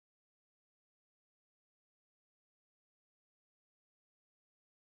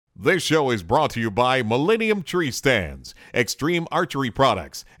This show is brought to you by Millennium Tree Stands, Extreme Archery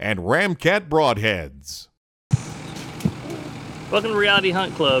Products, and Ramcat Broadheads. Welcome to Reality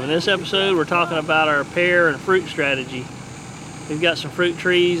Hunt Club. In this episode, we're talking about our pear and fruit strategy. We've got some fruit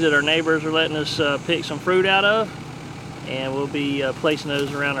trees that our neighbors are letting us pick some fruit out of, and we'll be placing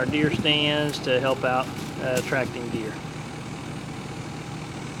those around our deer stands to help out attracting deer.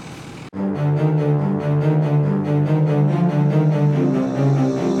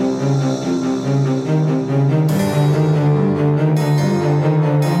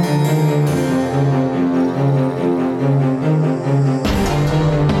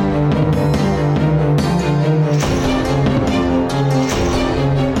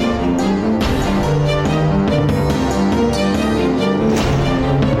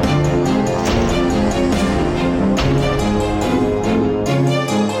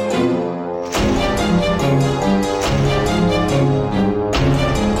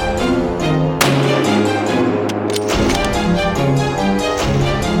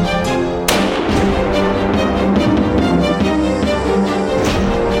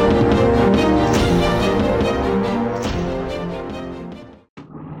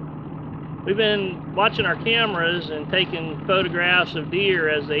 We've been watching our cameras and taking photographs of deer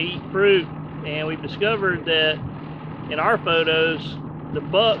as they eat fruit, and we've discovered that in our photos, the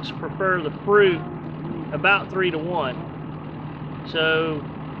bucks prefer the fruit about 3 to 1. So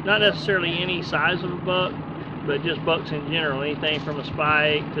not necessarily any size of a buck, but just bucks in general, anything from a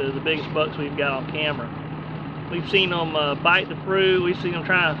spike to the biggest bucks we've got on camera. We've seen them bite the fruit. We've seen them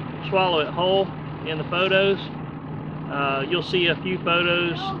try to swallow it whole in the photos. You'll see a few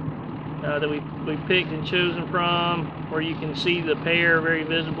photos that we picked and chosen from where you can see the pear very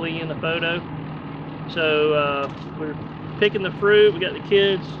visibly in the photo. So we're picking the fruit. We got the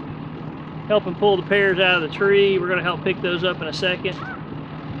kids helping pull the pears out of the tree. We're going to help pick those up in a second,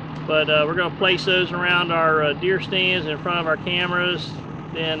 but we're going to place those around our deer stands in front of our cameras.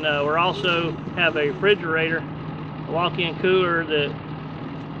 Then we're also have a refrigerator, a walk-in cooler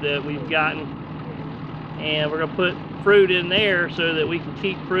that we've gotten, and we're going to put fruit in there so that we can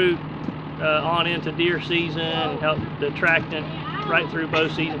keep fruit on into deer season and help the attractant right through bow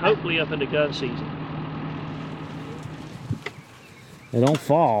season, hopefully up into gun season. They don't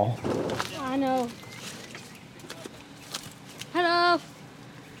fall. I know. Hello.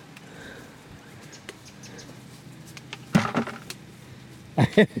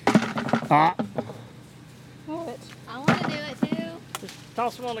 What? I want to do it too. Just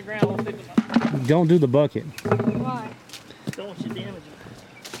toss them on the ground, we'll pick them up. Don't do the bucket. Why? Don't want you to damage them.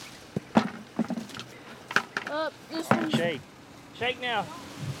 This one. Shake. Shake now.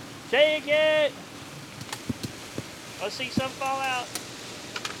 Shake it. Let's see some fall out.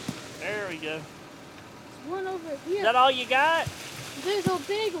 There we go. One over Is here. that all you got? There's a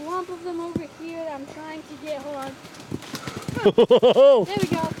big lump of them over here that I'm trying to get. Hold on. There we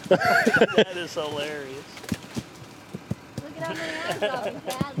go. That is hilarious. Look at how many ones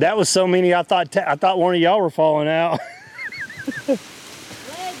we've had. That was so many. I thought one of y'all were falling out. Wait, don't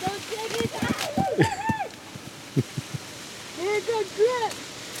take it. Very good grip.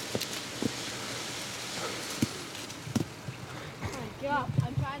 Oh my God.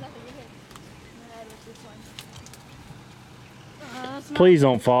 I'm trying not to get hit in the head with this one. That's not- Please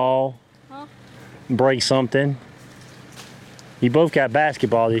don't fall. Huh? Break something. You both got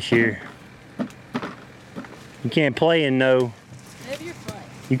basketball this year. You can't play in no. Maybe your foot.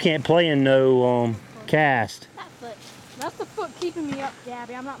 You can't play in no cast. That foot. That's the foot keeping me up,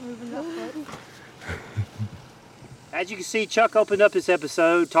 Gabby. I'm not moving that foot. As you can see, Chuck opened up this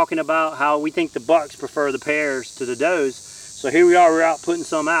episode talking about how we think the bucks prefer the pears to the does. So here we are, we're out putting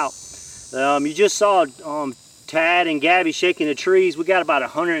some out. You just saw Tad and Gabby shaking the trees. We got about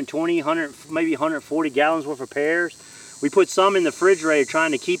 120, maybe 140 gallons worth of pears. We put some in the refrigerator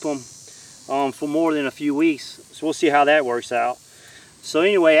trying to keep them for more than a few weeks. So we'll see how that works out. So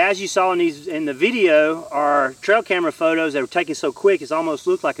anyway, as you saw in the video, our trail camera photos that were taken so quick, it almost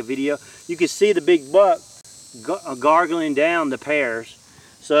looked like a video. You can see the big buck gargling down the pears.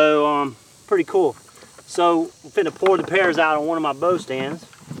 So pretty cool. So I'm finna pour the pears out on one of my bow stands.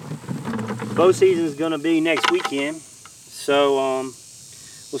 Bow season is gonna be next weekend. So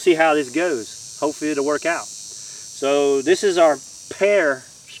we'll see how this goes. Hopefully it'll work out. So this is our pear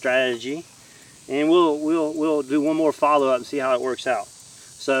strategy, and we'll do one more follow-up and see how it works out.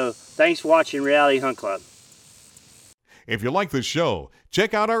 So thanks for watching Reality Hunt Club. If you like this show,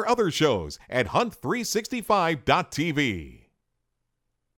 check out our other shows at hunt365.tv.